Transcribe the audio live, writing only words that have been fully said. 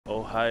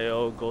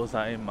Ohayo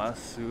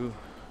gozaimasu.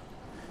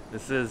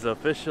 This is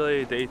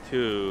officially day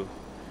 2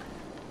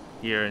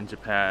 here in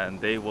Japan.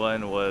 Day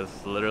 1 was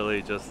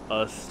literally just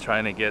us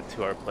trying to get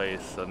to our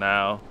place. So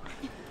now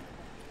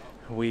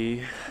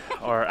we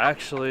are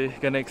actually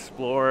gonna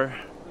explore,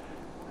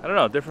 I don't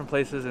know, different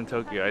places in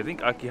Tokyo. I think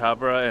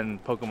Akihabara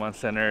and Pokemon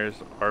Centers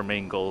are our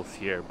main goals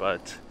here,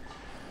 but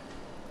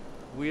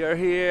we are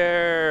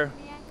here!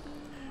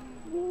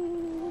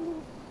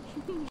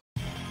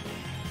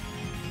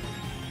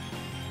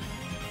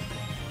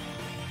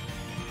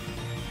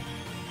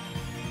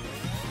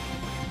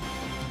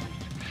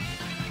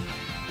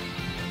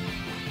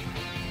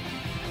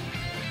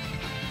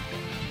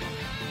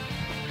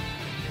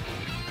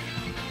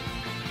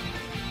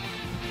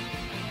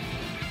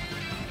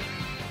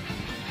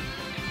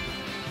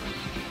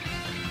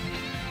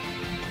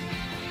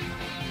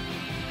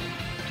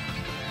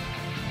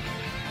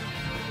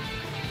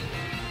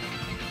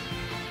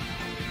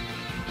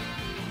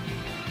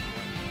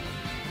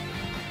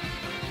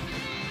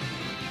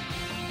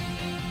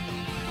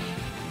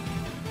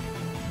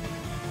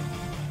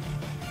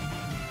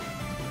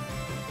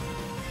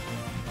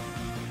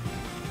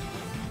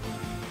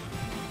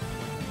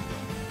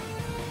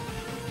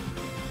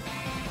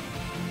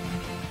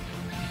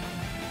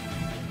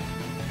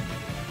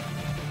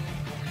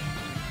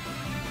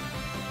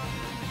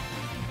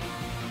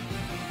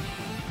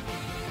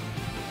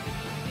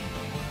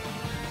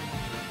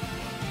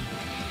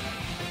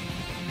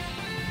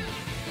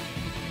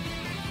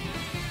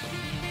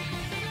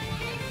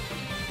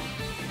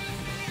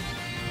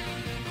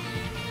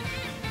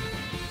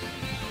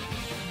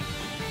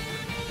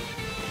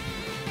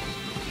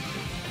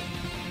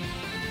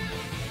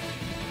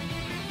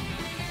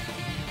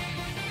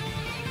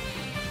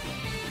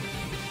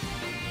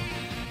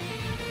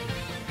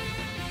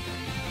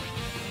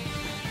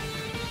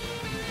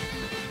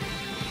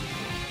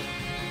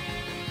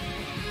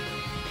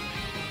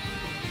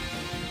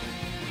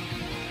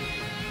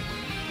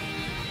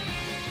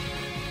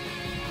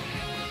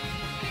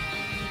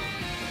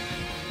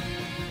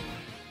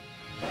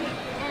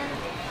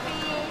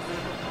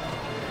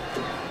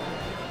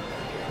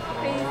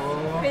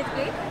 Please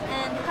grip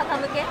and 傾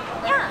け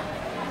Yeah!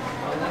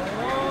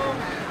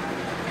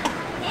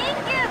 Thank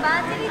you! バ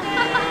ッチリです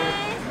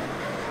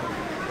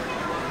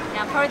じ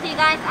ゃあ、40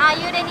 guys, are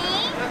you ready?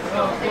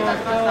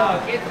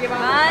 マ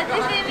ジ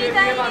してみた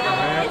いです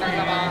じ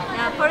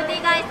ゃあ、40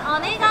 guys お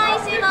願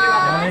いしま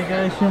すお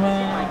願いしま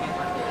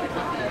す。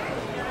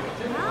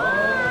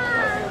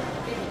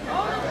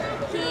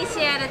He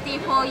shared a tea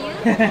for you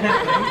Thank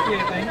you,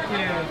 thank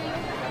you.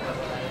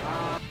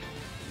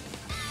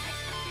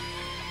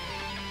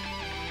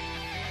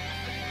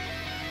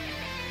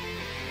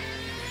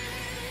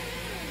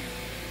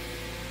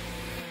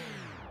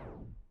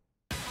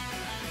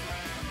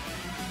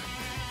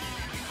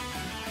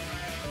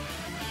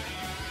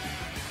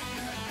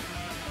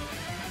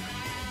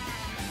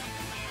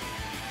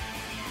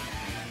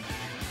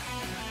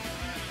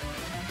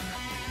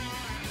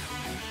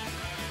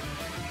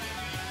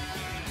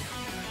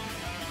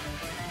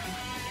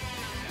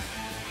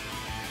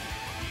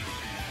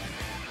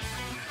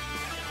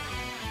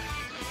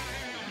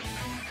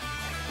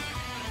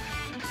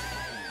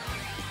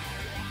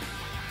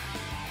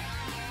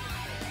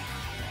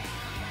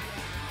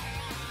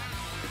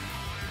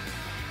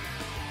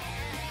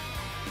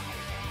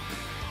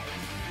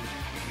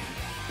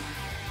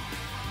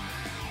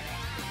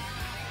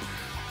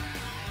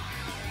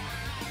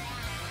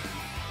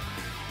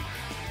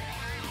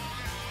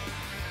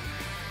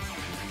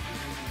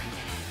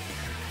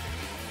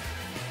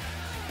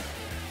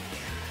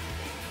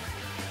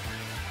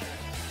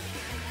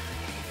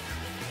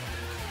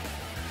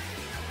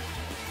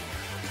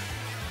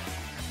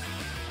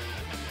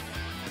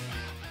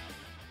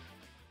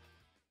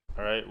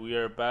 Alright, we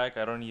are back.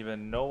 I don't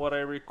even know what I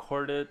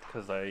recorded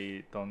because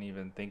I don't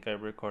even think I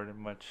recorded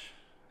much.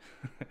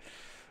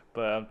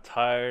 But I'm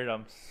tired,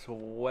 I'm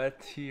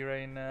sweaty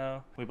right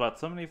now. We bought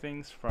so many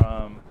things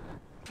from...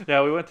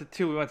 Yeah, we went to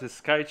 2. We went to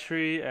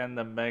Skytree and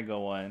the Mega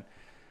one.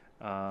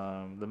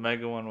 The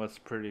Mega one was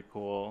pretty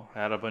cool. I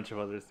had a bunch of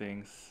other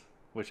things,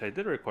 which I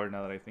did record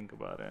now that I think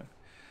about it.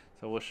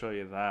 So we'll show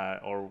you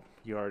that, or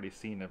you already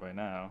seen it by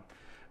now.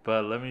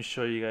 But let me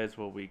show you guys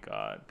what we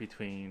got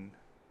between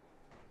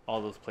all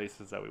those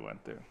places that we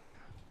went through.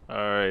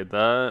 Alright,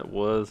 that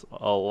was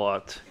a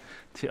lot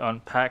to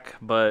unpack,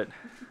 but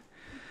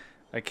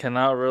I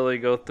cannot really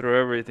go through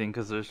everything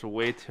because there's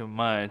way too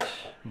much.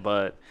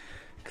 But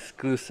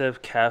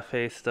exclusive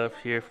cafe stuff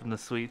here from the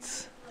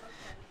sweets.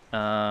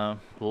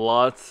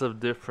 Lots of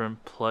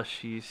different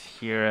plushies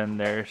here and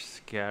there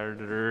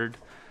scattered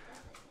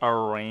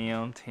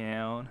around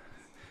town.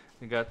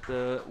 We got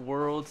the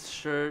Worlds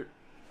shirt.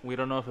 We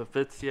don't know if it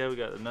fits yet. We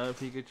got another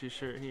Pikachu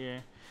shirt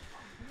here.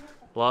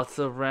 Lots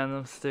of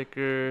random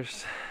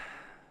stickers.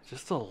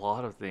 Just a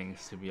lot of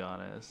things, to be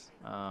honest.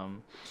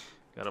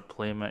 Got a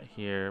playmat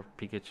here,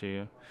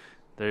 Pikachu.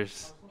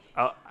 There's,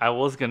 I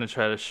was gonna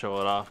try to show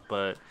it off,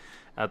 but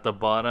at the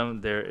bottom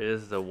there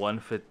is the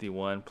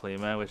 151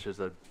 playmat, which is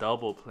a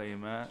double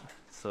playmat.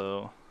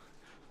 so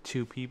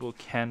 2 people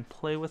can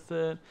play with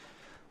it.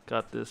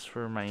 Got this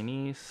for my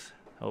niece.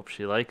 Hope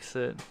she likes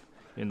it,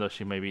 even though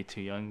she may be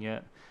too young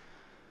yet.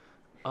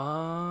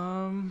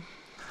 I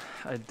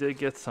did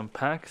get some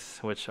packs,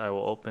 which I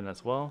will open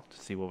as well to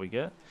see what we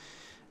get.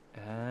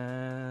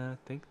 And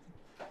I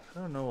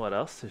don't know what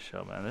else to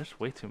show, man. There's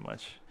way too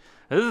much.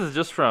 This is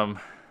just from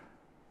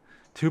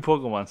 2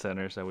 Pokemon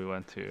centers that we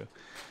went to.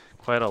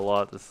 Quite a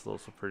lot. This is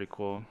also pretty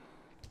cool.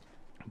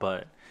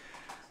 But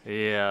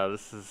yeah,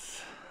 this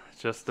is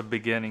just the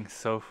beginning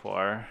so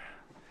far.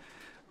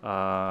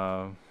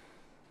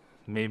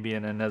 Maybe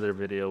in another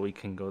video we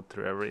can go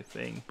through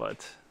everything,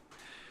 but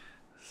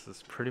this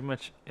is pretty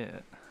much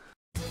it.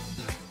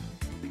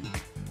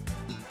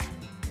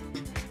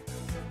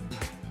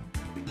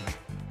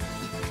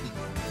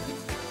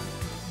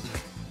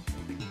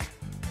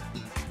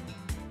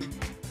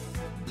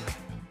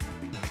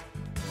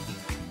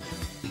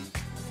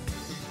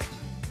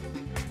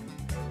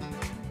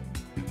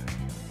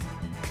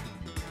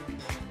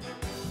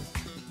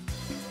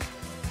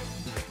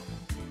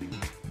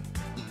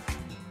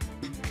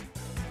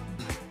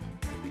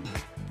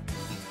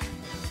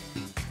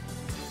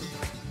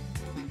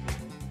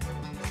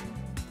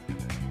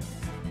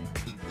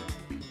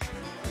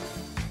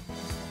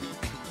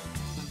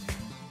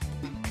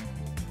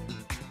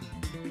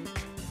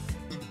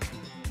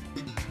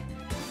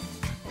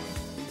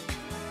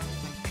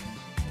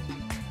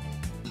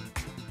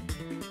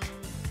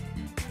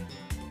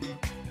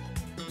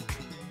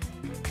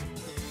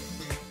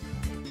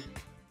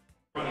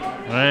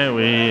 Alright,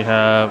 we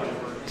have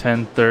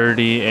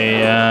 10:30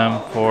 a.m.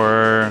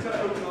 for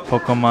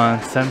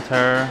Pokemon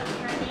Center.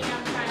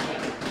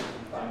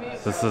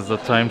 This is the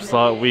time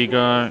slot we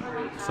got,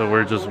 so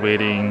we're just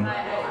waiting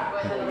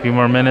a few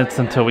more minutes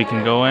until we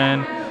can go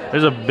in.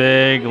 There's a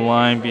big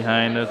line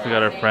behind us. We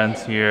got our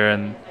friends here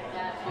and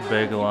a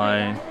big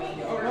line,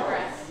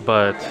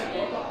 but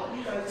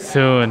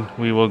soon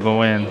we will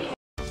go in.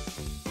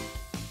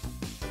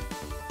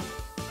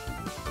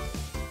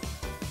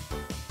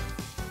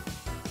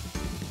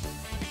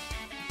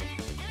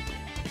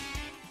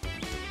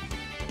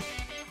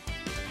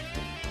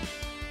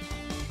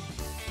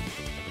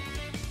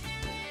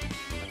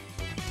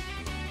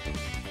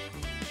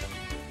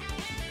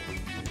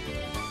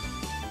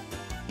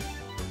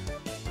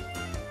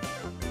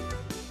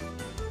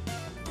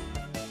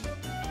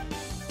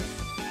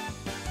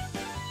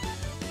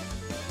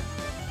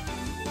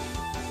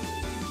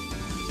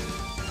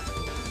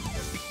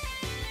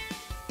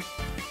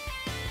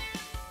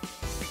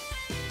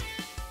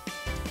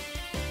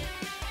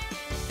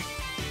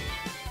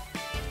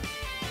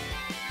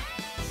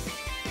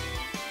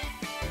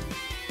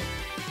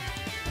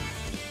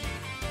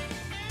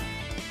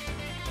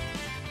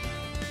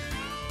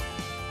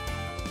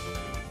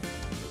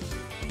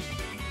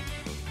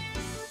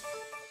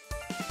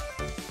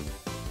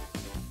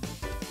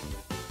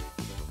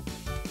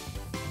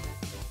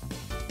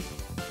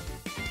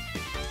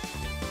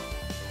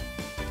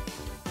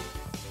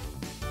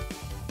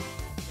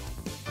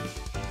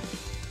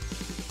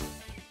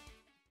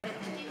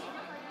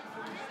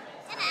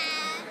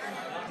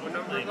 What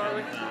numbers are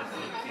we?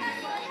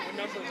 What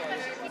numbers are we?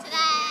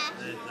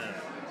 There's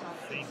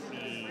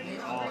Sleepy,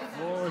 all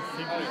 4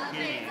 sleepy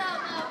kitties. No,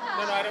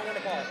 I don't want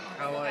to buy.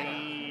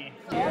 Kawaii.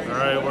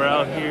 Alright, we're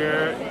out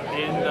here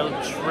in the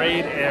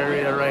trade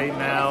area right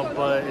now,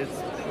 but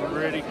it's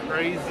pretty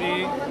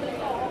crazy.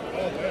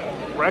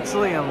 We're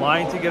actually in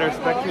line to get our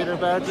spectator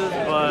badges,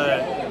 but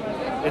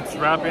it's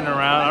wrapping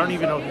around. I don't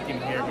even know if you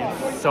can hear me.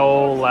 It's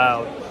so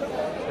loud.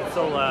 It's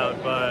so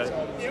loud, but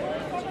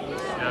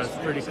yeah, it's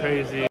pretty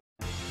crazy.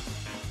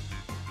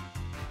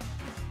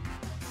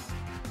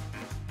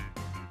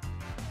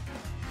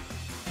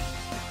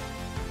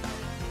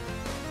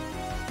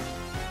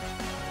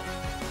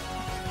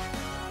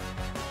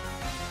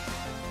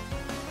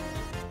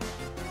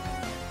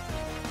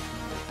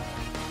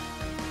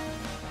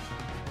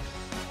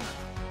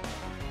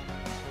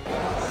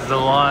 The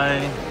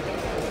line.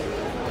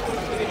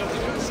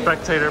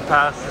 Spectator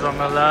pass is on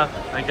the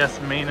left. I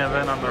guess main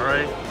event on the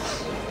right.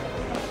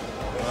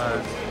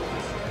 But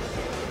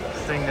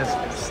this thing is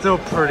still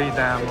pretty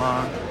damn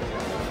long.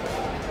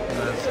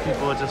 There's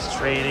people just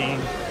trading,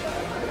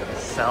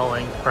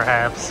 selling,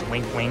 perhaps.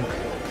 Wink, wink.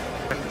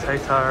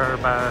 Spectator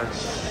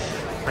badge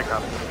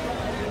pickup.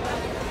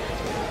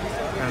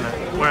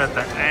 And we're at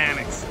the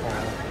annex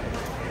hall.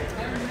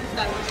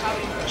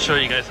 I'll show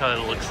you guys how it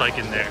looks like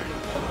in there.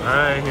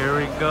 Alright, here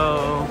we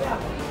go.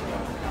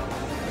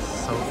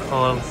 So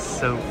close,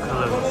 so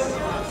close.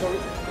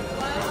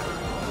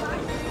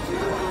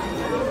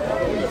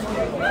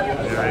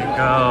 Here we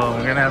go.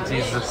 We're gonna have to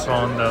use this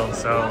phone though,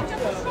 so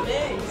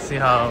see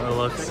how it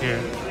looks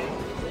here.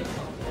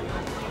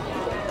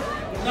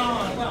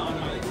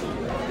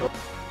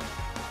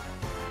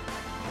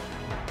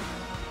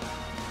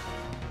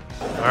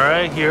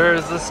 Alright,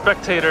 here's the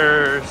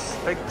spectators,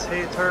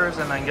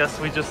 and I guess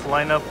we just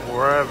line up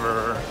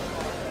wherever.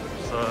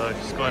 So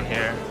just go in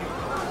here.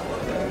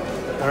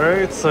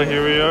 Alright, so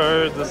here we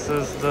are. This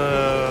is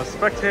the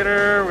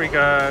spectator. We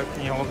got,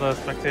 can you hold the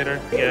spectator?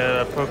 We get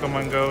a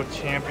Pokemon Go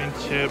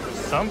championship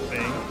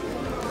something.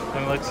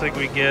 And it looks like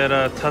we get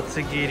a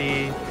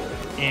Tatsugiri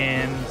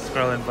in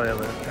Scarlet and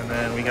Violet. And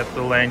then we got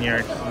the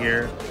lanyard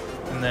here.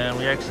 And then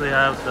we actually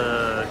have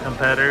the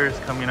competitors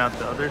coming out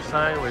the other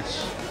side,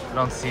 which I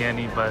don't see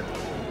any, but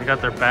we got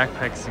their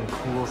backpacks and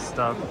cool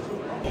stuff.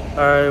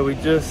 Alright, we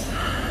just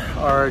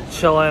are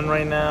chilling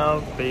right now,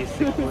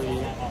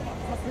 basically.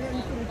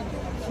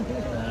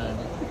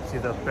 See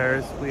the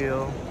Ferris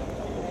wheel,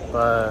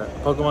 but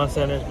Pokemon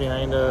Center's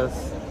behind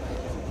us,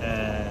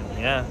 and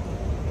yeah,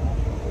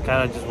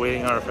 kind of just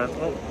waiting on our friends.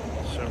 Oh,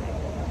 sure.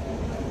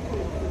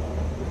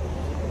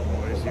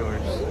 Where's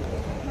yours?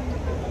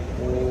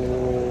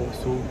 Oh,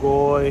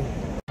 sugoi.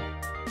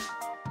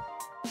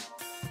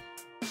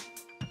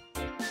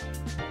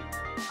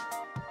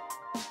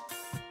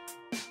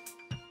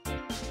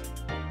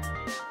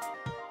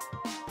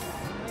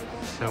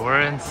 So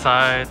we're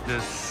inside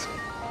this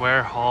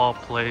square hall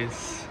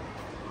place.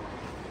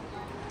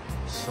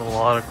 A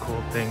lot of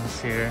cool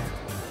things here,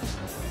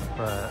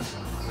 but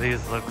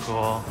these look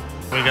cool.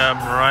 We got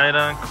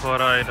Miraidon,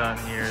 Koraidon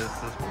here.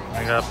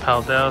 We got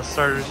Paldea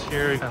starters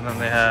here, and then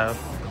they have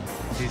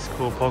these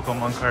cool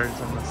Pokemon cards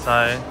on the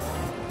side.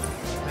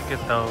 Look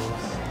at those.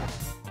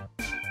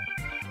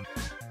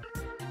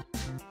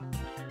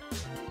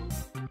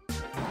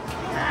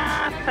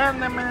 Ah,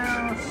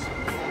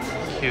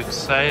 Thundermouse! Cute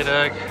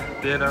Psyduck,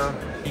 Ditto,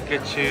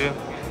 Pikachu.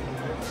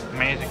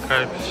 Amazing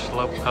card,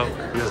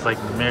 Slowpoke. There's like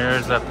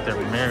mirrors after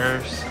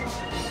mirrors.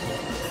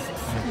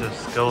 It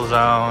just goes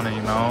on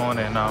and on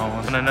and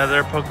on. And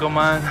another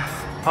Pokemon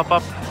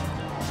pop-up.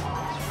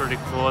 It's pretty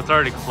cool. It's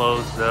already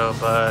closed though,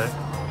 but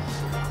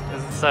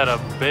it's inside a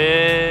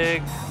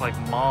big like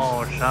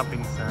mall or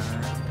shopping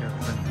center.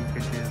 Got some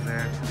Pikachus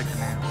there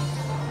sticking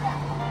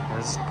out.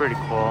 It's pretty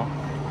cool.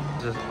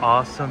 This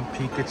awesome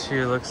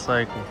Pikachu looks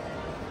like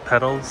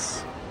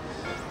petals,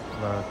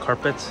 the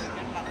carpet.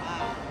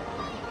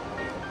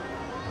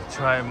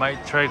 I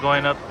might try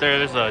going up there.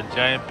 There's a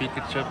giant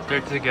Pikachu up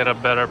there to get a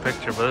better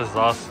picture, but this is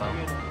awesome.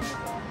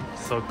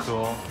 So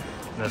cool.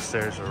 The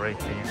stairs are right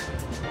there.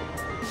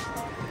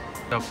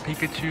 The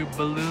Pikachu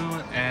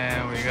balloon,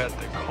 and we got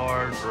the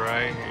card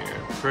right here.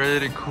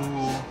 Pretty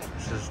cool.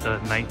 This is the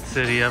night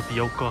city of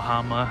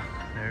Yokohama.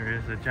 There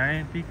is a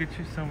giant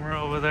Pikachu somewhere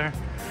over there.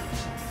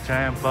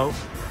 Giant boat.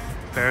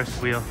 Ferris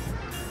wheel.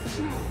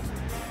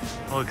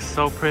 Looks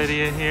so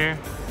pretty in here.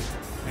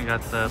 We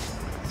got the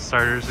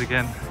starters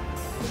again.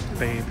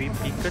 Baby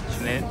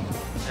Pikachu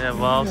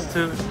evolves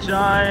to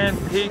giant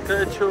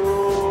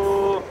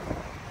Pikachu.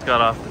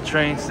 Got off the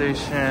train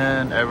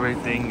station.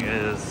 Everything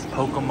is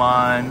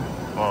Pokemon.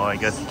 Well, I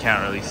guess you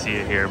can't really see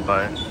it here,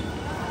 but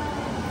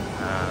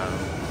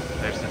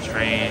there's the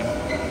train.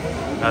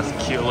 That's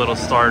cute little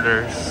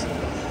starters.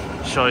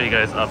 Show you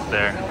guys up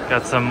there.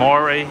 Got some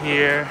more right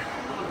here,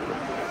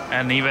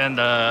 and even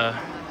the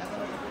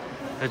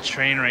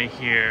train right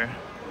here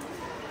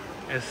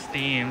is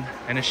themed,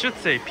 and it should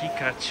say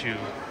Pikachu.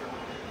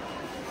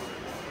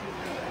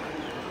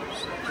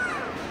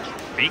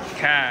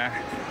 Pika.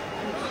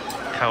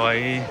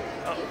 Kawaii.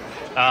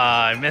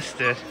 Ah, I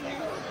missed it.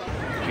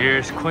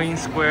 Here's Queen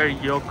Square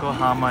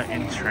Yokohama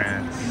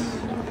entrance.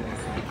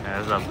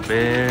 There's a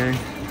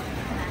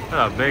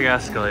big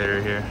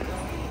escalator here.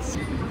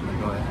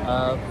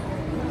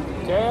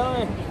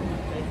 Okay.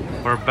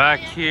 We're back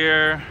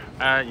here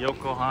at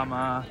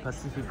Yokohama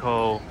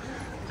Pacifico.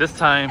 This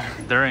time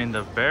during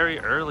the very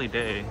early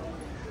day.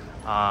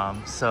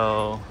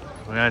 So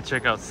we're gonna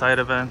check out side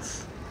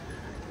events,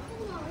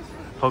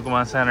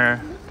 Pokemon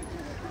Center,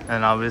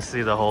 and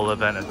obviously the whole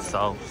event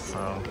itself.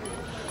 So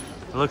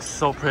it looks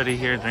so pretty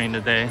here during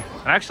the day.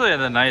 And actually at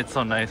the night it's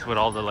so nice with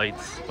all the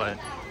lights, but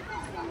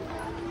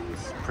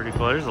it's pretty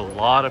cool. There's a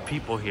lot of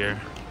people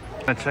here.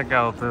 I'm gonna check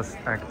out this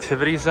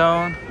activity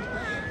zone.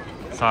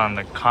 It's on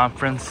the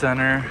conference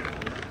center.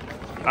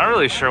 Not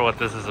really sure what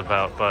this is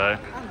about, but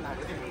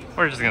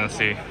we're just gonna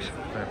see.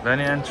 The event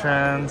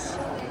entrance,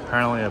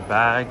 apparently a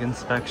bag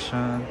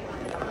inspection.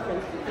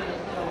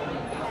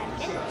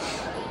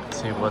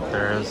 Let's see what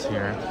there is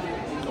here.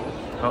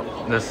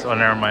 Oh,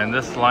 never mind.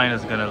 This line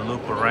is gonna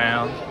loop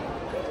around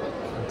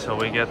until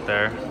we get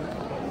there.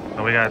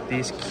 And we got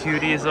these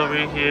cuties over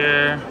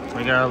here.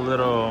 We got a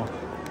little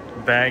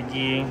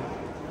baggie.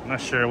 I'm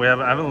not sure,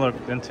 I haven't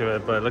looked into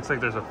it, but it looks like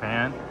there's a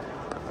fan.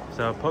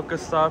 So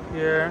Pokestop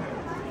here.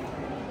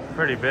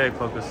 Pretty big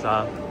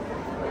Pokestop.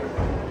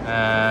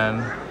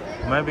 And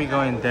might be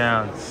going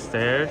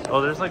downstairs.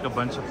 Oh, there's like a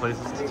bunch of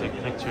places to take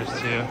pictures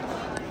too.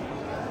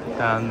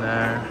 Down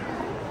there.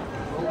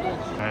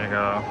 There you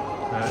go.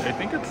 I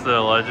think it's the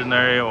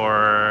legendary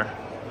or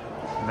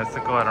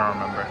mystical, I don't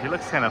remember. He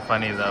looks kind of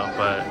funny though,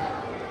 but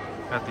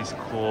got these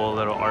cool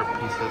little art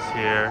pieces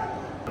here.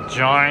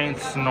 Giant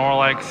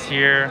Snorlax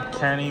here.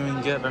 Can't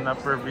even get an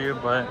upper view,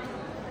 but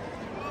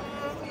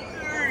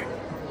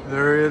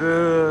there it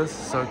is.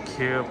 So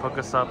cute.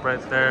 Pokestop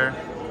right there.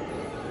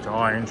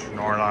 Giant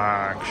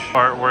Snorlax.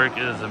 Artwork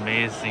is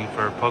amazing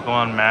for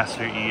Pokemon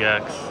Master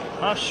EX.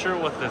 Not sure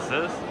what this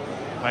is.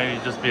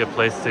 Might just be a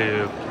place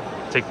to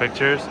take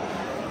pictures.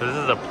 But this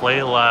is a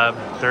play lab,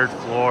 3rd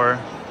floor.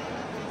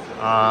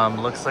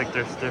 Looks like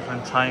there's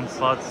different time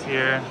slots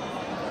here,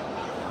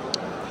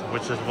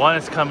 which is one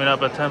is coming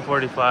up at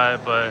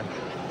 10:45, but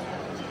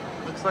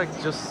looks like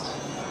just,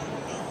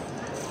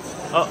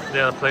 oh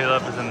yeah, the play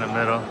lab is in the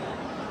middle.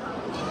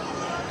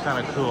 Kind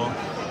of cool.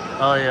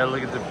 Oh yeah,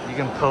 look at you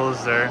can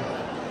pose there.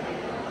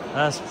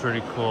 That's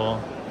pretty cool.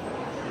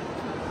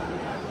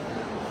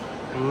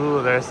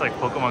 Ooh, there's like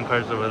Pokemon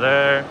cards over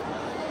there.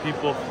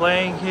 People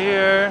playing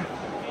here.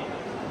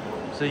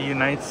 It's a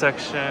Unite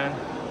section.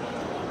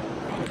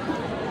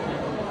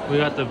 We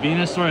got the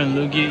Venusaur and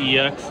Lugia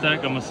EX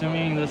deck. I'm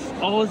assuming this,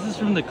 oh, is this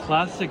from the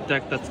classic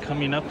deck that's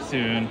coming up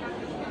soon?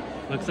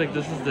 Looks like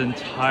this is the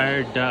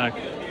entire deck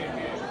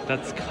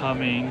that's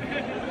coming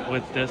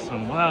with this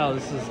one. Wow,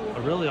 this is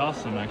really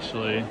awesome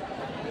actually.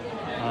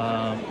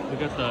 We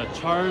got the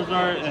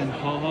Charizard and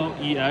Ho-Oh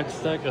EX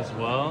deck as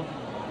well.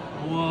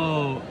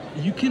 Whoa,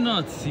 you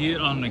cannot see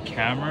it on the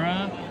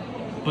camera,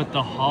 but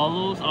the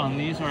holos on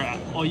these are,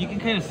 oh, you can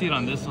kind of see it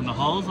on this one. The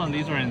holos on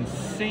these are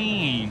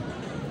insane.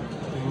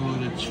 Ooh,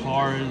 the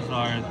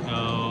Charizard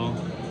though.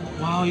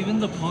 Wow, even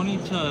the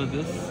Ponyta,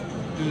 this,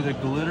 dude, the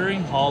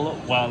glittering holo.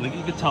 Wow, like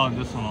you could tell in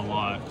this one a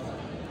lot.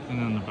 And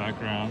then the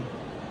background.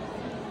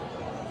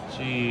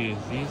 Jeez,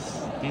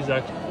 these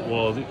actually,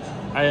 well,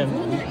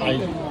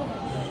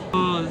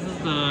 oh, this is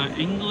the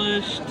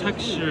English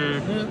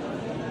texture.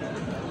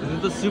 This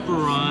is the Super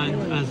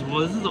Run as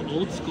well. This is the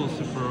old school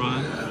Super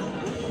Run.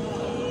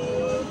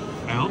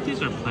 I hope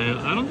these are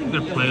playable. I don't think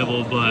they're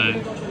playable, but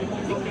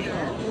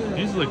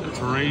these look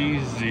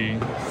crazy.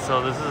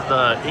 So this is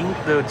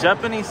the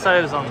Japanese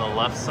side is on the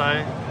left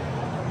side.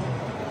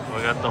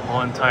 We got the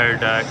whole entire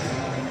deck,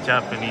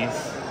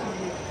 Japanese.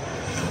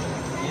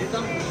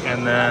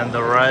 And then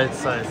the right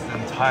side is the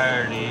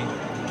entirety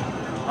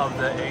of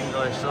the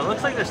English. So it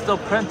looks like they're still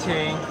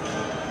printing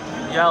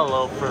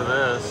yellow for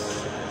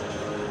this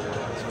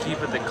to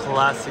keep it the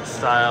classic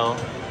style.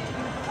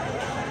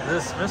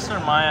 This Mr.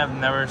 Mime I've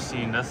never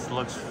seen. This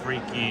looks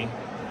freaky.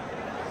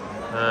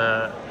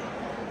 The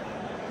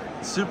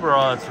Super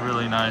Raw, it's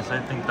really nice. I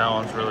think that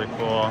one's really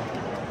cool.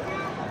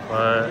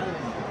 But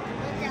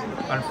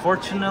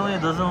unfortunately,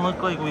 it doesn't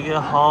look like we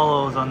get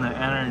holos on the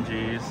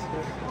energies,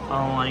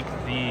 unlike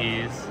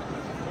these.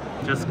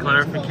 Just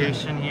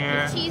clarification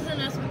here. Teasing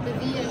us with the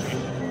VS.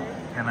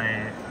 Can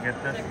I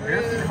get this?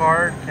 This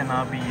card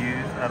cannot be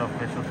used at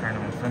official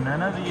tournaments. So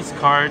none of these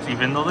cards,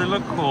 even though they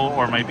look cool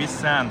or might be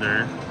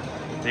standard,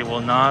 they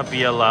will not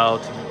be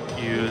allowed to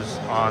use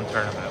on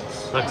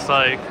tournaments. Looks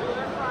like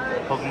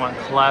Pokemon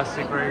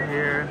Classic right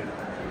here.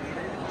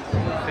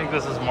 I think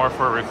this is more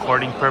for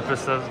recording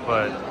purposes,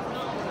 but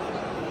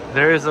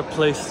there is a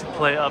place to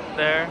play up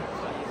there.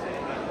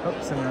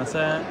 Oops,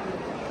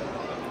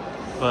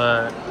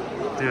 but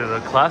dude,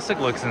 the Classic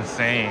looks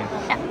insane.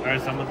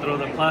 Alright, so I'm gonna throw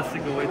the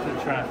plastic away to the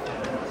trash.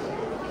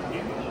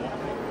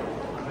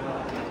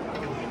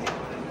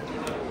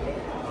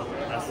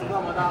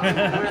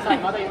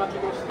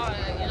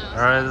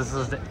 Alright, this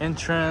is the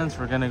entrance.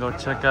 We're gonna go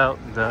check out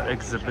the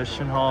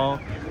exhibition hall,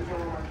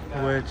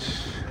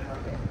 which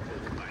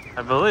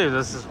I believe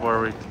this is where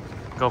we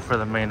go for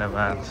the main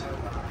event.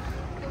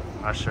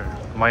 Not sure,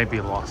 might be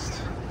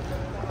lost.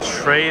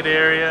 Trade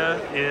area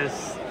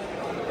is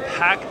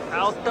packed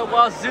out the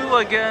wazoo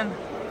again.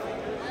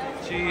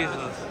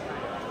 Jesus.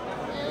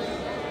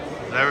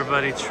 Is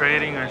everybody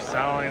trading or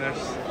selling? They're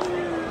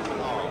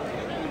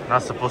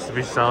not supposed to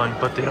be selling,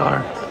 but they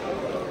are.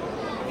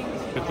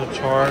 Get the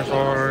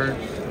Charizard.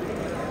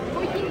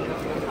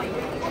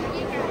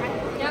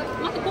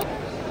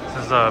 This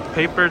is a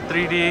paper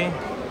 3D,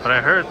 but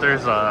I heard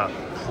there's a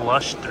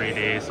plush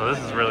 3D, so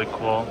this is really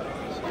cool.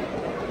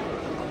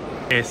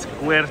 Hey,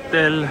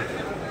 Squirtle.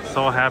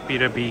 So happy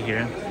to be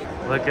here.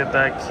 Look at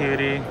that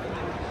cutie.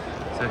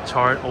 It's a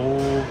chart.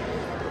 Oh,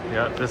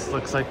 yeah, this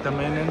looks like the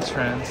main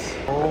entrance.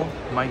 Oh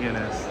my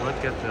goodness,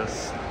 look at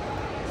this.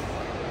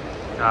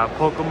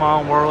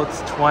 Pokémon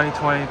Worlds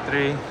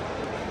 2023.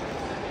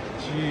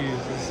 Jeez,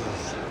 this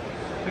is...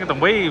 Look at the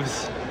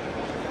waves.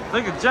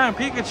 Look at giant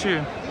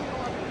Pikachu.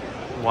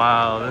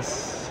 Wow,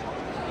 this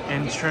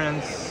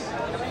entrance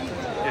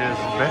is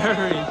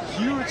very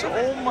huge.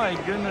 Oh my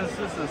goodness,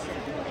 this is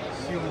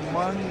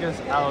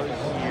humongous out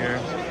here.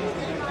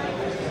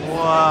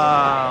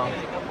 Wow.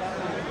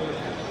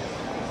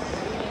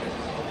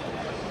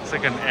 It's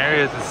like an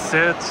area to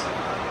sit.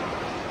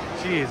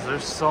 Jeez,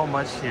 there's so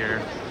much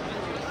here.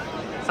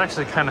 It's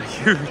actually kind of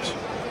huge.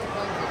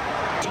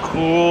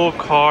 Cool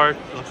car.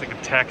 It looks like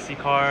a taxi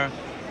car.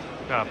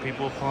 Got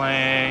people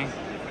playing.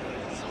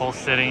 This whole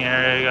sitting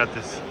area. You got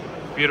this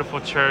beautiful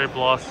cherry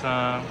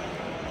blossom.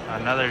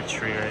 Another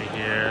tree right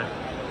here.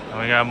 And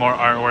we got more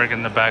artwork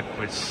in the back,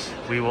 which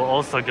we will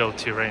also go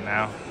to right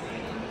now.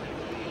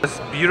 This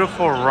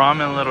beautiful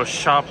ramen little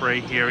shop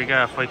right here. We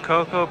got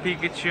Fuecoco,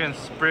 Pikachu, and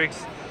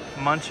Spriggs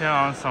munching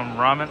on some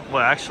ramen.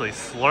 Well, actually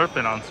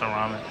slurping on some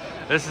ramen.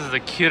 This is the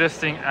cutest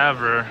thing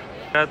ever.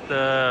 Got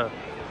the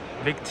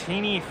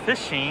Victini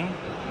fishing.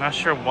 Not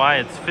sure why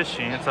it's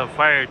fishing. It's a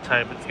fire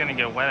type. It's gonna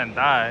get wet and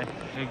die.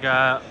 We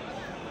got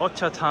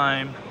Ocha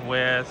time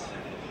with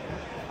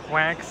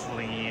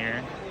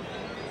Quaxley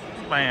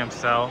by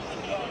himself,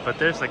 but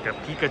there's like a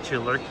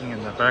Pikachu lurking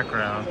in the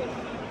background.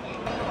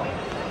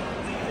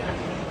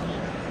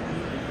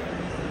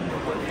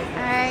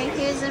 Alright,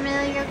 here's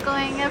Amelia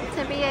going up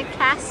to be a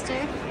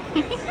caster.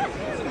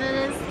 That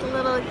is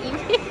little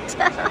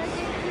Evita.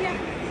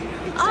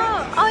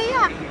 Oh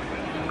yeah.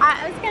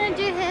 I was gonna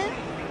do him.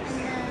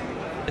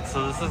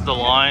 So this is the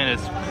line.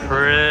 It's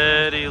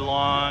pretty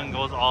long.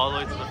 Goes all the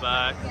way to the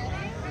back.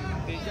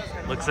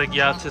 Looks like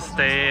you have to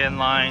stay in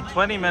line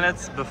 20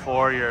 minutes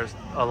before your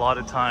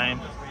allotted time.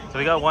 So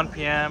we got 1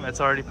 p.m. It's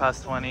already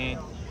past 20.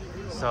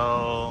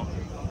 So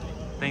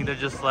I think they're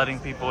just letting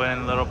people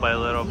in little by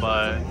little,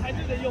 but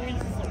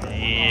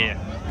yeah.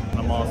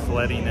 I'm all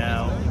sweaty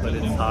now, but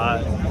it's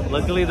hot.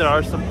 Luckily there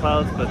are some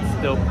clouds, but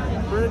still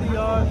pretty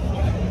hot.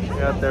 We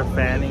got there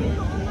fanning.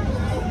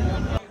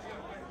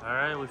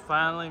 Alright, we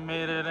finally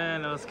made it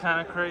in. It was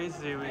kind of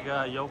crazy. We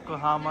got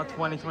Yokohama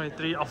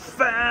 2023, a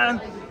fan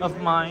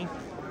of mine.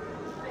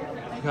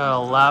 We got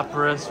a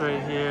Lapras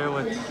right here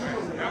with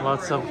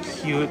lots of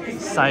cute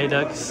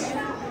Psyducks.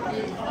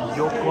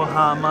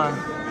 Yokohama,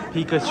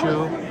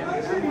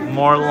 Pikachu,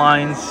 more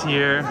lines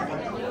here.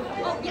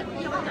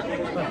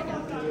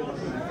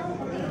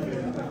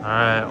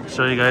 Alright, I'll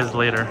show you guys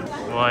later.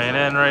 Going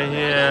in right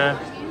here.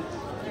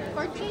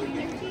 14,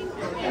 13.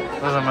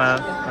 Doesn't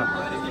matter.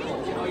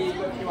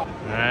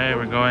 Alright,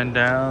 we're going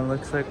down.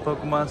 Looks like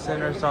Pokemon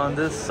Center's on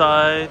this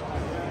side.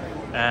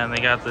 And they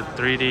got the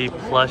 3D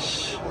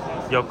plush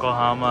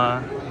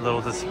Yokohama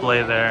little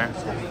display there.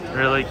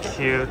 Really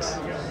cute.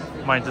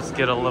 Might just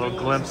get a little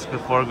glimpse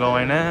before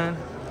going in.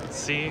 Let's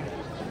see.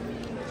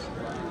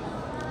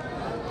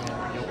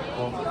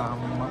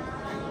 Yokohama.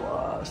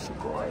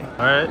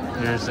 Alright,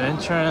 here's the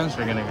entrance.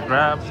 We're gonna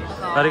grab.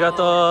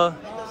 Arigato!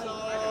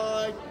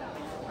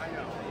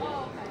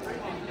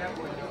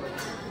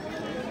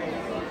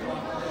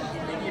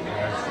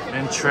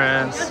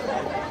 Entrance.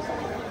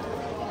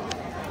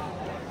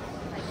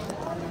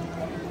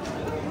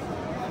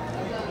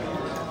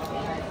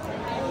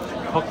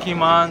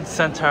 Pokemon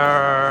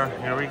Center.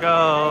 Here we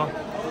go.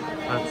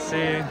 Let's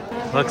see.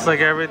 Looks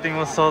like everything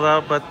was sold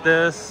out but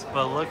this.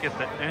 But look at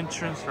the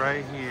entrance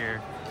right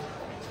here.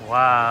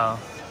 Wow.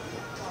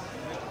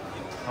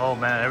 Oh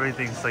man,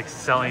 everything's like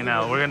selling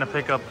out. We're gonna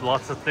pick up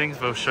lots of things,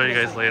 but we'll show you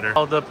guys later.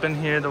 All up in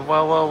here, the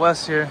Wild Wild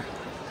West here.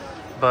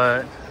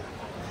 But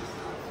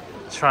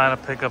trying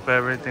to pick up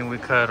everything we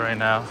could right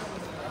now.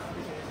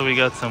 So we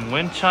got some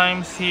wind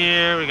chimes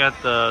here. We got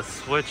the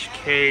Switch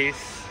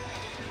case.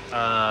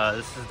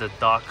 This is the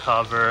dock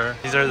cover.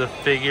 These are the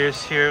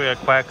figures here. We got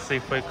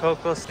Quaxley,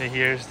 Fuecoco.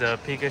 Here's the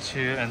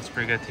Pikachu and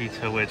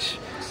Sprigatito, which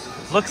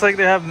looks like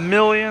they have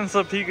millions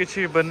of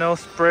Pikachu, but no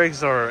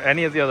Sprigs or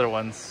any of the other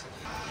ones.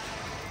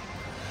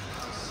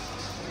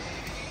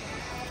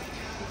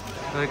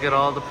 Look at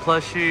all the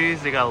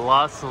plushies. They got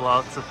lots and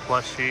lots of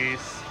plushies.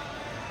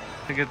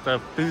 Look at the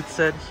food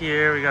set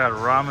here. We got a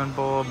ramen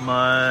bowl,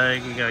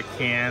 mug. We got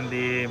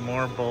candy,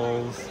 more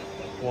bowls,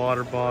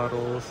 water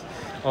bottles.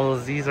 All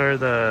of these are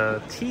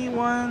the tea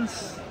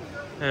ones.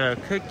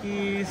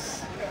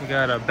 Cookies. We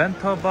got a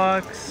bento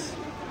box.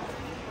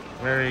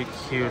 Very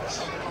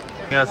cute.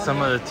 We got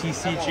some of the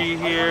TCG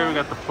here. We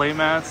got the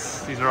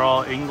playmats. These are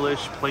all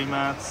English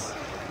playmats.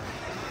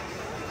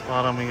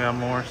 Bottom, we got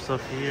more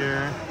stuff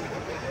here.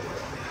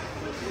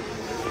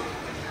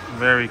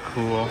 Very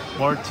cool.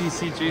 More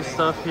TCG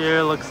stuff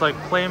here. Looks like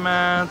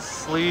playmats,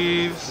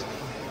 sleeves.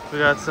 We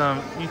got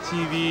some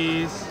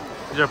ETVs.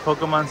 These are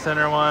Pokemon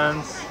Center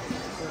ones.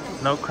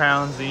 No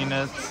Crown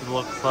Zeniths, it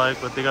looks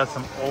like, but they got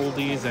some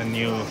oldies and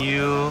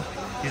new.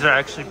 These are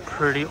actually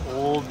pretty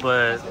old,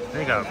 but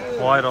they got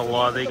quite a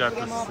lot. They got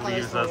the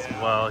sleeves as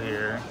well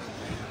here.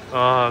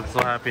 Oh, I'm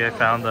so happy I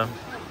found them.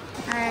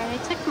 Alright, I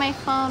took my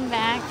phone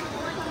back.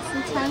 So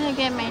I'm trying to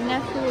get my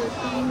nephew a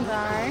game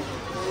bar.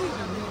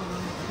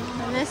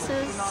 And this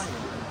is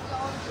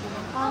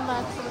all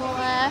that's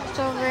left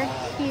over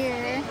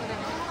here.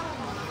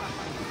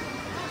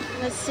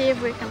 Let's see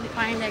if we can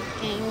find a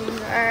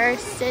Gengar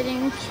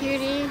sitting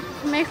cutie.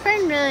 My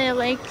friend really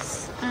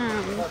likes,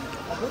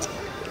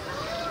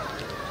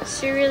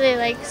 she really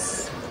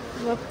likes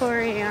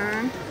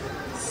Vaporeon.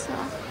 So,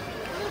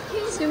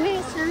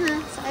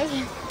 Sumimasen.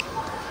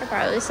 I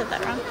probably said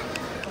that wrong.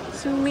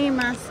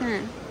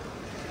 Sumimasen. I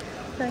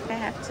feel like I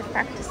have to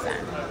practice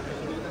that.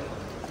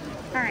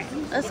 Alright,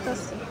 let's go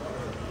see.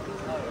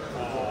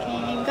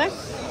 Gengar?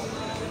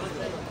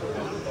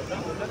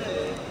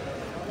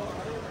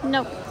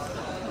 Nope.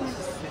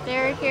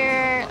 They're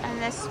here in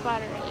this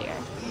spot earlier.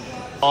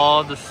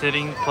 All the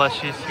sitting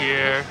plushies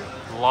here,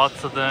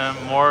 lots of them,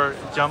 more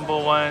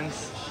jumbo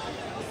ones,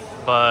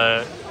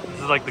 but this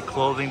is like the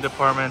clothing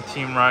department,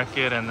 Team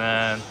Rocket, and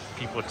then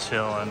people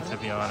chilling, to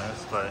be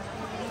honest. But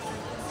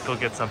let's go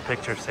get some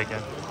pictures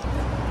taken.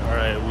 All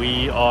right,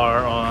 we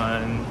are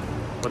on,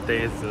 what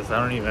day is this?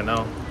 I don't even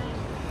know.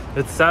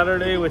 It's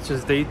Saturday, which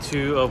is day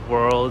 2 of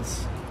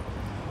Worlds.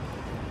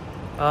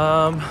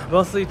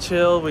 Mostly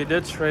chill. We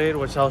did trade,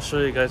 which I'll show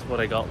you guys what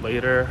I got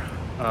later.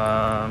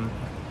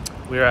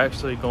 We're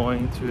actually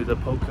going to the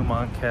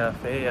Pokemon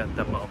Cafe at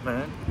the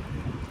moment.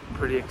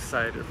 Pretty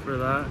excited for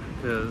that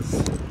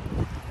because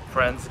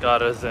friends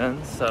got us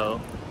in,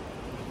 so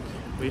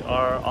we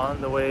are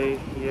on the way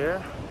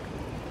here.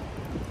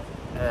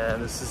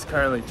 And this is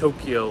currently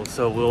Tokyo,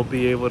 so we'll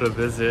be able to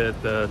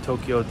visit the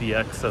Tokyo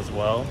DX as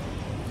well,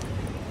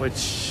 which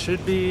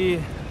should be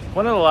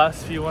one of the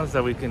last few ones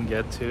that we can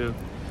get to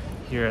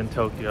here in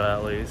Tokyo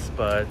at least.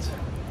 But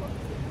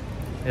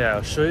yeah,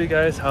 I'll show you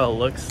guys how it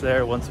looks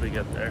there once we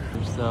get there.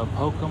 There's the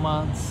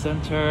Pokemon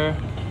Center,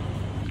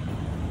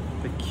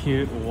 the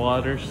cute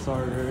water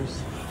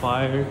starters,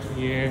 fire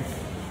here.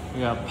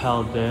 We got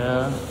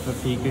Paldea, the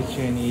Pikachu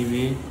and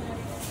Eevee,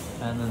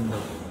 and then the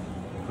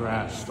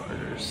grass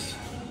starters.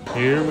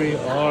 Here we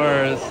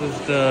are. This is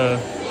the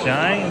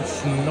giant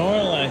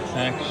Snorlax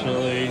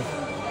actually.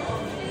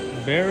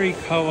 Very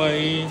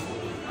kawaii.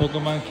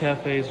 Pokemon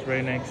Cafe is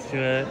right next to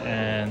it,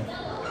 and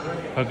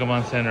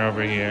Pokemon Center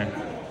over here.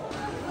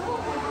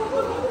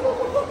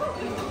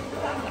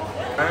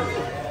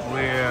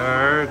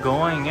 We're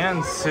going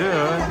in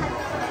soon.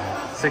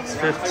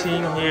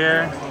 6:15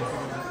 here.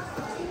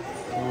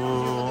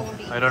 Ooh,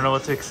 I don't know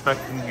what to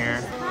expect in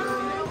here.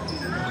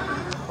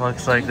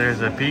 Looks like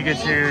there's a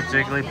Pikachu,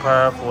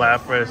 Jigglypuff,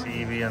 Lapras,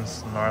 Eevee, and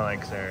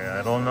Snorlax area.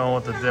 I don't know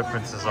what the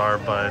differences are,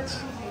 but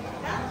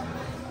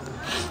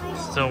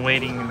still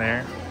waiting in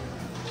there.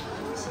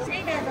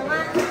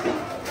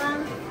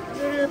 One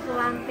group,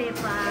 one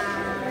paper.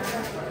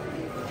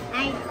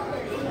 Thank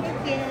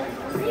you.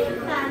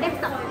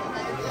 Left.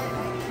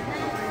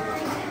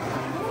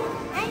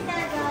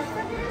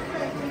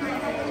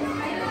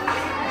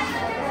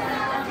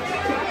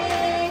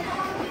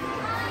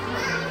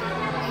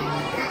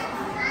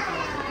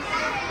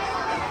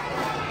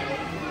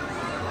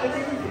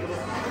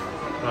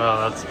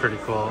 Oh, that's pretty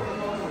cool.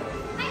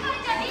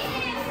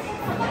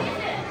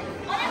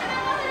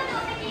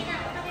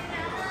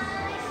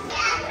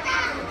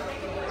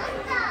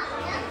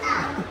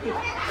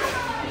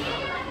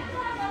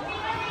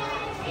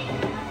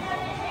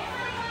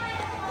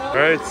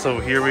 Alright, so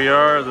here we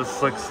are.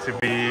 This looks to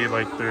be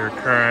like their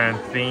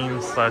current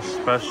theme slash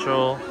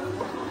special.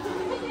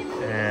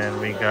 And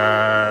we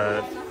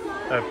got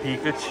a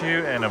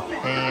Pikachu and a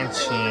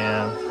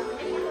Pancham.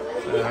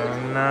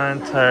 I'm not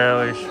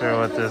entirely sure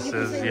what this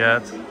is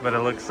yet, but it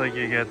looks like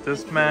you get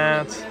this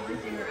mat.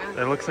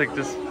 It looks like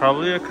this is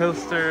probably a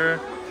coaster.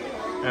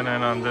 And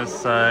then on this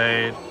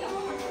side,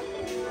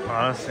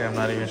 honestly, I'm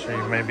not even sure.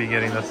 You might be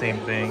getting the same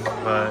thing,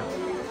 but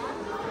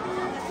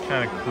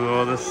kind of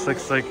cool. This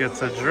looks like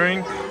it's a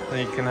drink. Then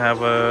you can have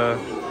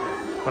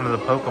one of the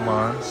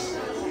Pokemons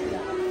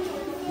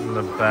in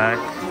the back.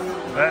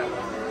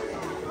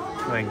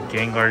 Like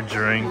Gengar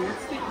drink.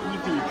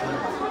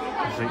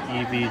 There's an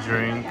Eevee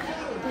drink.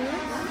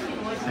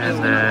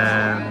 And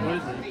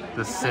then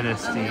the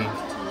Sinistea.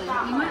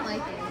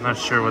 I'm not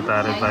sure what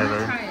that is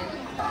either.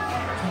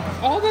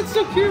 Oh, that's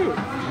so cute.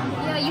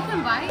 Yeah, you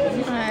can buy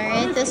it.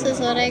 Alright, this is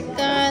what I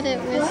got. It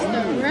was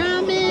the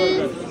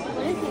ramen.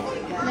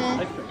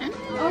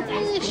 I'm not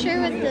really sure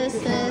what this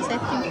is. I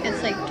think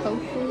it's like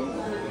tofu.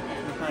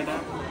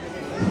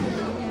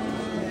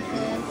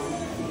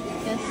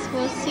 Guess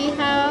we'll see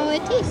how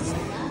it tastes.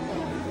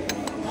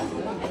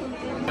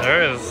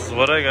 Alright, this is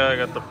what I got. I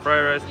got the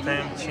fried rice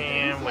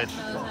Pancham with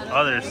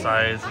other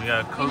sides. We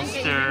got a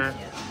coaster.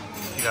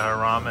 We got a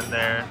ramen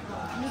there.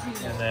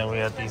 And then we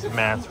have these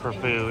mats for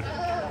food.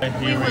 And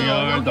here we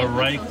are, the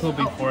Raikou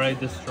before I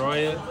destroy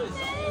it.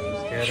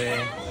 Just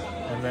kidding.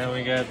 And then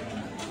we got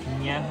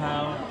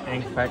Nyahao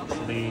and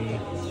Quaxley.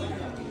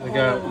 We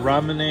got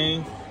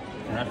Ramene.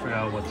 And I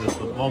forgot what this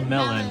was. Well,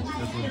 melon.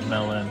 This was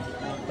melon.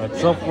 But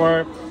so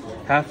far,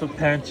 half of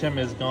Pancham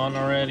is gone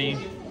already.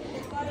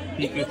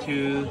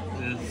 Pikachu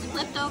is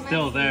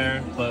still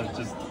there, but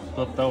just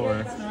flipped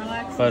over.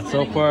 But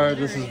so far,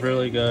 this is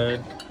really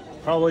good.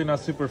 Probably not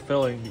super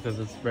filling because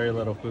it's very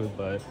little food,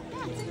 but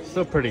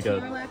still pretty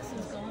good.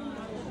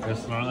 The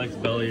Snorlax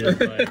belly is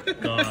like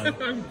gone.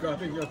 I'm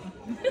grabbing it.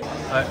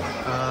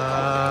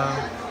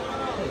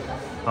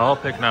 I'll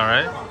pick now,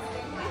 right?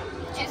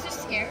 Is it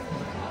scared?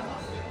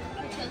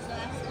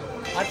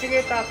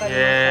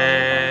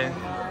 Yay!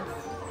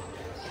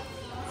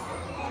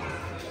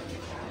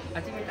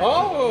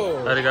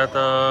 Oh!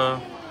 Arigato!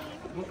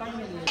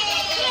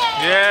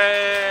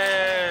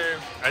 Yay!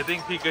 I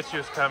think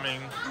Pikachu's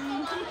coming.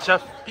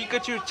 Chef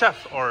Pikachu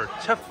Chef or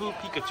Chefu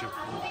Pikachu.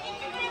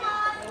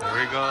 There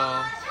we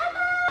go.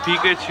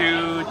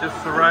 Pikachu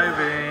just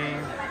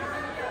arriving.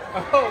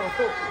 Oh!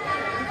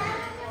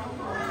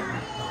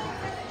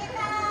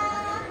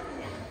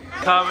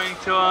 Coming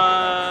to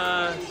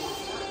us.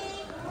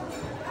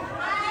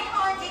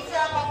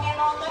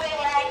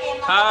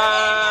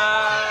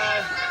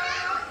 Hi.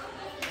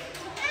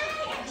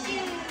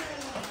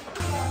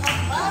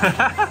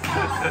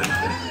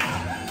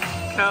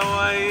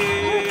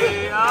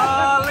 Kawaii.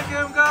 Oh, look at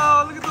him go.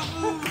 Look at the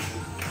moves.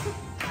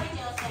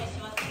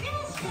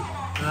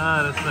 Ah,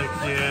 that's so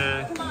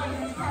cute.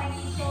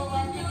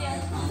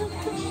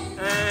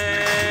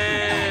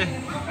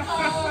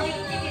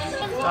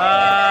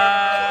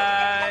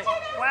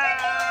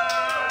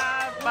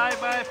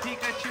 Bye-bye,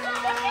 Pikachu!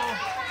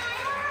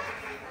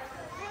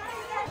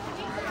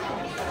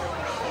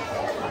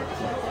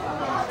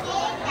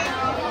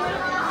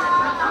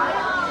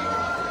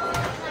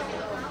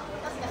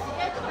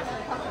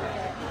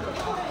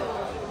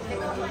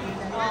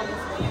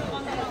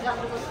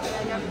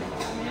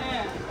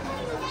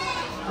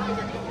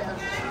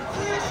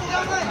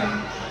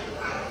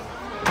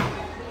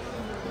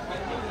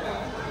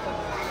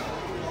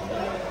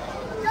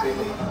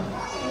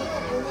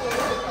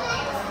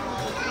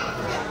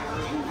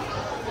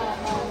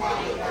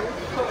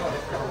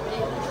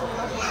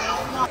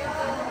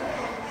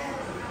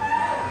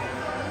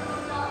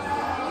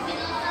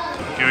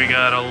 Here we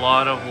got a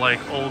lot of like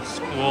old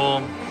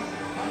school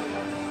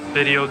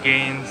video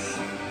games.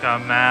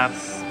 Got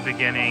maps,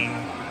 beginning,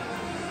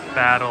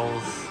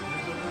 battles.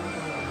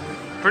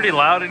 Pretty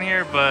loud in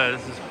here, but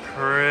this is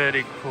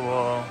pretty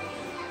cool.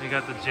 We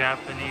got the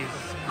Japanese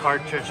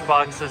cartridge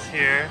boxes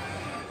here.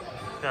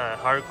 Got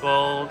heart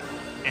gold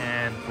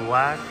and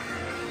black.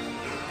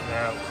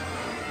 Got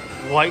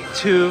white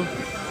too.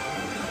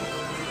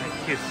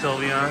 And cute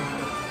Sylveon.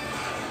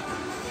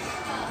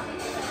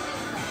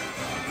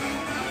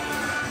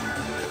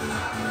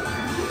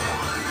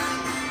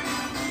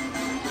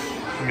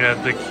 We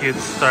got the cute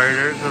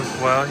starters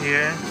as well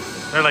here.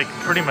 They're like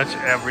pretty much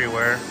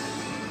everywhere.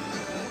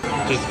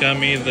 Just got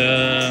me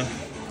the,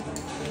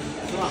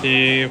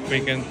 see if we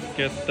can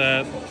get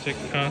that to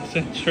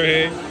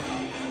concentrate.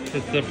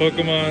 It's the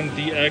Pokemon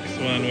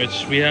DX one,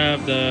 which we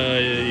have the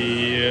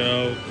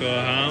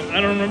Yokohama. I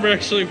don't remember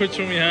actually which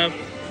one we have,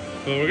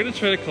 but we're gonna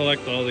try to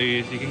collect all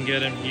these. You can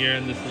get them here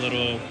in this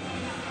little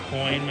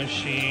coin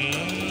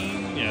machine.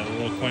 Yeah, the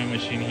little coin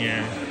machine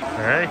here.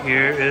 All right,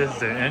 here is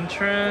the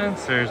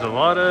entrance. There's a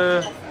lot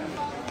of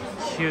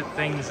cute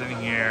things in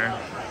here.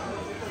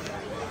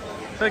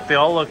 I feel like they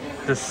all look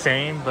the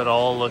same, but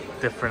all look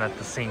different at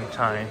the same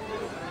time.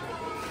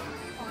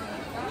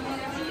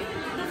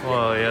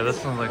 Well, yeah,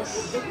 this one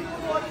looks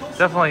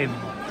definitely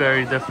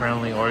very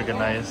differently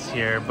organized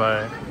here,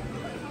 but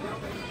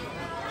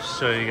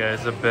show you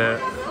guys a bit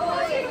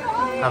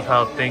of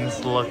how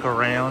things look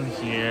around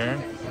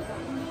here.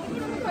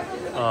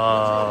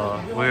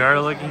 We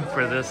are looking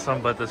for this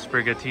one, but the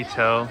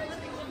Sprigatito,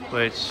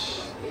 which,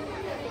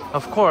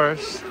 of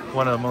course,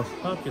 one of the most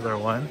popular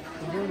one,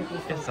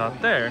 is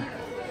not there.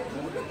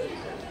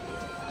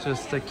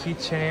 Just a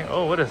keychain.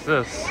 Oh, what is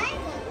this?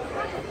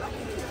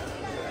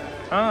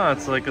 Oh,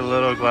 it's like a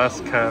little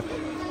glass cup.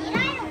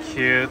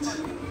 Cute.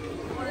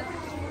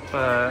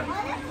 But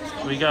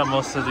we got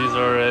most of these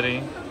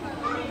already.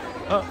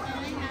 Oh,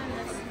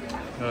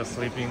 no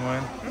sleeping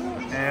one.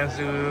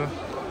 Azu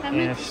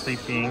and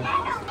sleeping.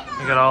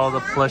 We got all the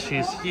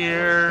plushies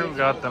here. We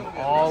got them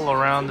all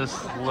around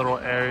this little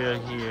area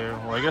here.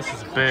 Well, I guess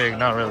it's big,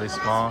 not really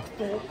small.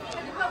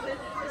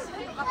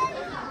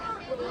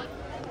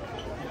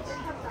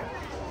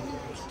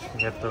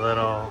 We got the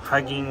little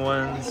hugging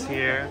ones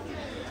here.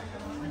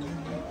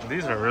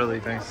 These are really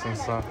nice and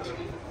soft.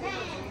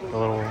 The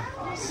little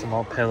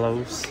small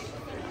pillows.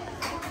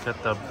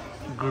 Got the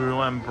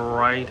Guru and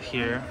Bright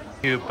here.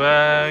 Cute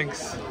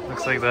bags.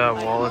 Looks like they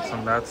have wallets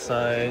on that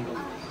side.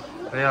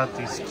 They got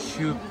these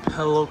cute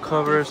pillow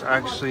covers.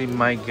 Actually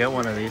might get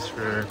one of these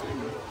for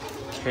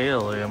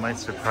Kaylee. I might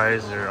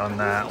surprise her on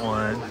that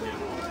one.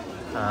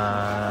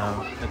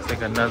 Looks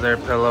like another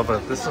pillow,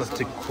 but this one's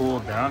to cool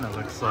down, it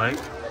looks like.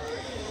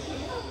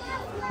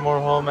 More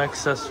home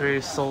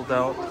accessories sold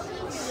out.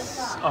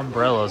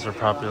 Umbrellas are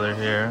popular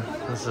here.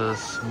 This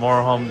is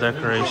more home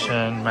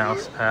decoration,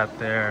 mouse pad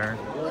there.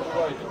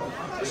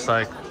 Looks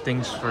like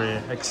things for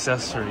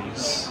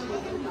accessories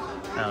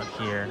out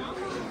here.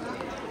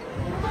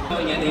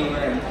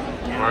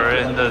 We're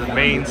in the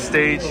main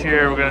stage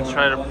here. We're gonna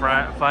try to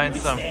find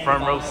some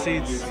front row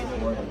seats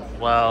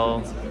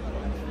while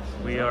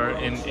we are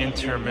in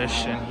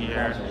intermission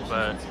here,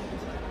 but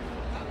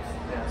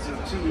So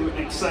two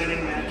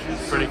exciting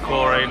matches. pretty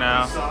cool right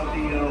now. Saw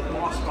the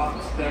Boss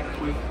Box deck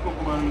with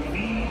Pokemon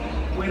V.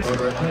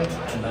 Overhead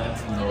and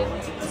that's no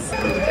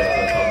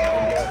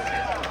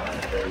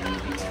very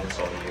unique games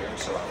all year,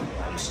 so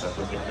I'm stuck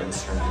with it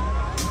this turn.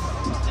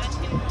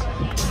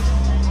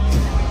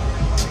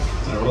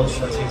 The role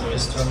strategy for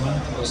this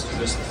tournament was to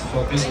just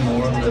focus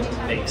more on the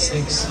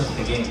basics of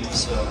the game.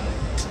 So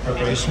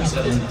preparations,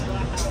 I didn't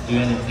do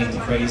anything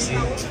crazy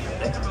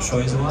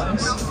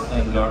choice-wise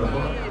and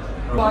guardable.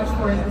 Watch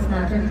for this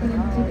match, anything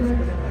in particular?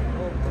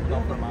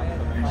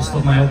 Just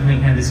hope my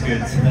opening hand is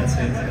good, that's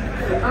it.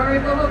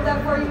 Alright, we'll hope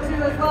that for you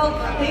too as well.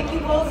 Thank you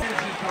both.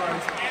 Energy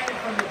cards added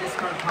from the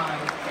discard pile,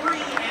 3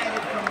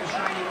 added from the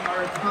Shining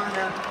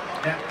Arcana.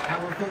 That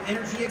powerful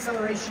energy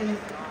acceleration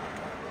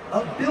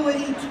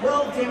ability,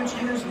 12 damage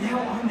counters now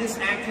on this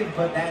active,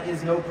 but that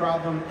is no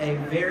problem. A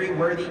very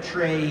worthy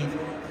trade.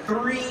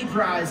 3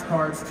 prize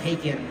cards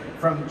taken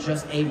from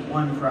just a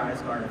 1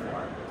 prize card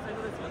for.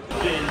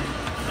 Been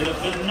in a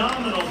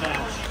phenomenal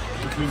match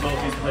between both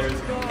these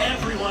players.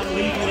 Everyone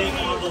leaving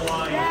on the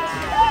line.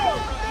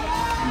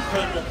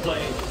 incredible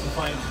play to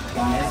find.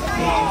 As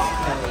James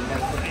Kelly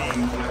has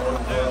become our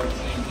world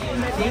champion,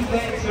 I think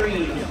that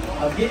dream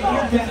of getting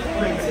your death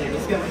printed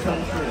is going to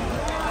come true.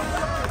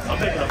 I'll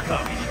pick it up,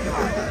 Tom.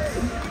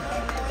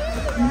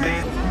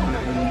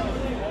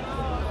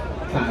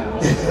 Kyle,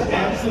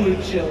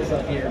 absolute chills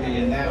up here,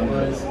 man. That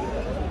was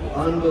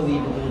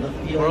unbelievable. The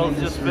feeling Worlds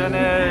in this just room,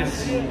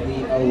 finished.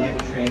 absolutely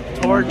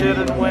electric. Tor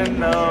didn't win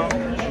though.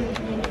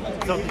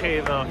 It's okay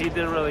though. He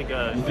did really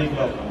good. You think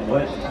about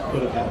what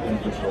could have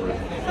happened to Tor in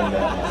that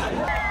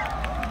match.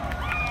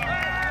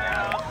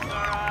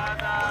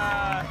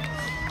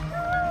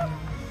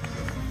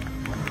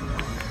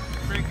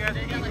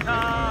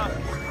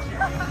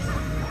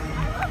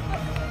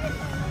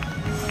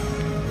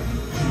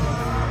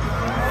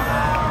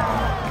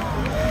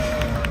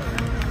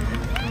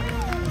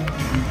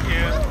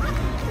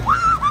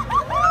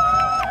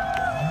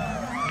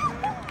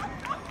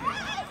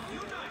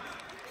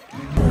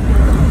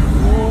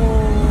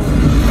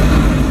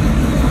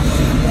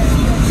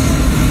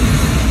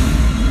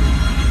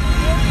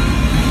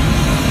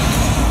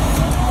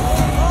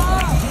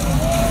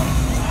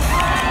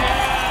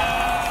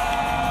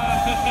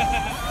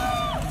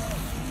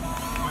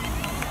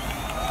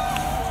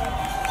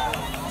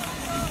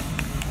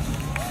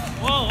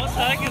 Whoa, what the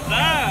heck is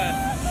that?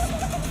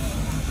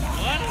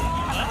 What is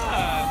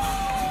that?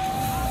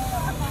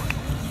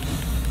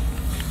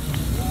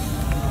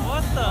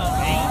 What the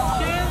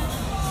ancient?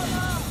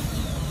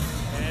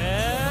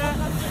 Yeah.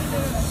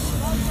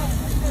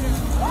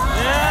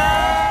 Yeah.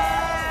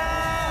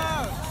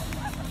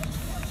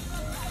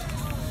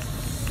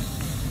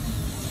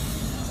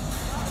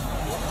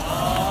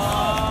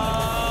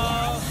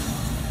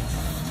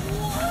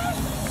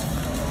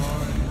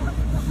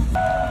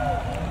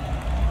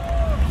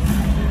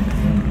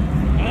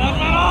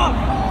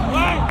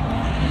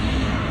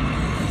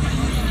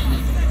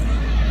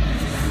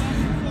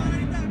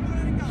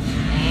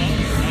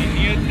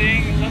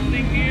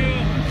 Something new.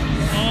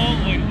 Oh,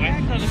 wait, why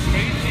is that look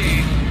crazy?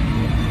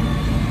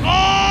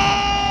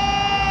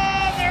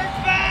 Oh, they're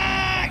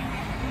back!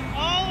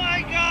 Oh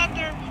my God,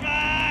 they're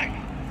back!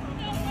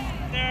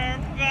 They're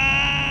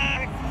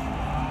back!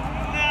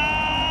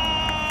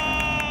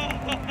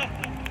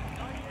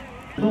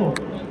 No!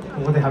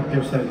 ここで発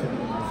表したいと思い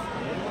ま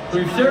す。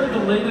 We've shared the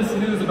latest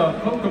news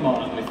about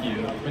Pokemon with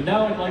you, but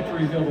now I'd like to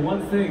reveal the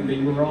one thing that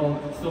you were all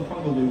still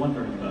probably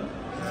wondering about.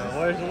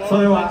 そ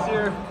れは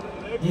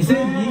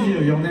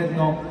2024年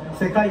の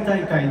世界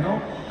大会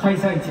の開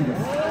催地で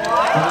す。 The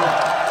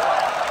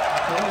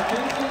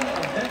location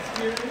of next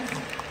year's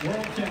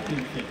World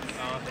Championships.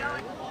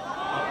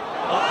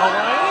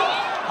 Hawaii?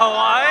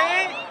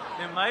 Hawaii?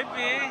 It might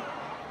be.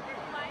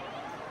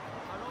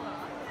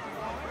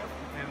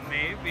 It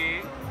may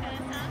be.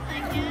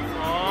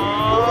 Oh.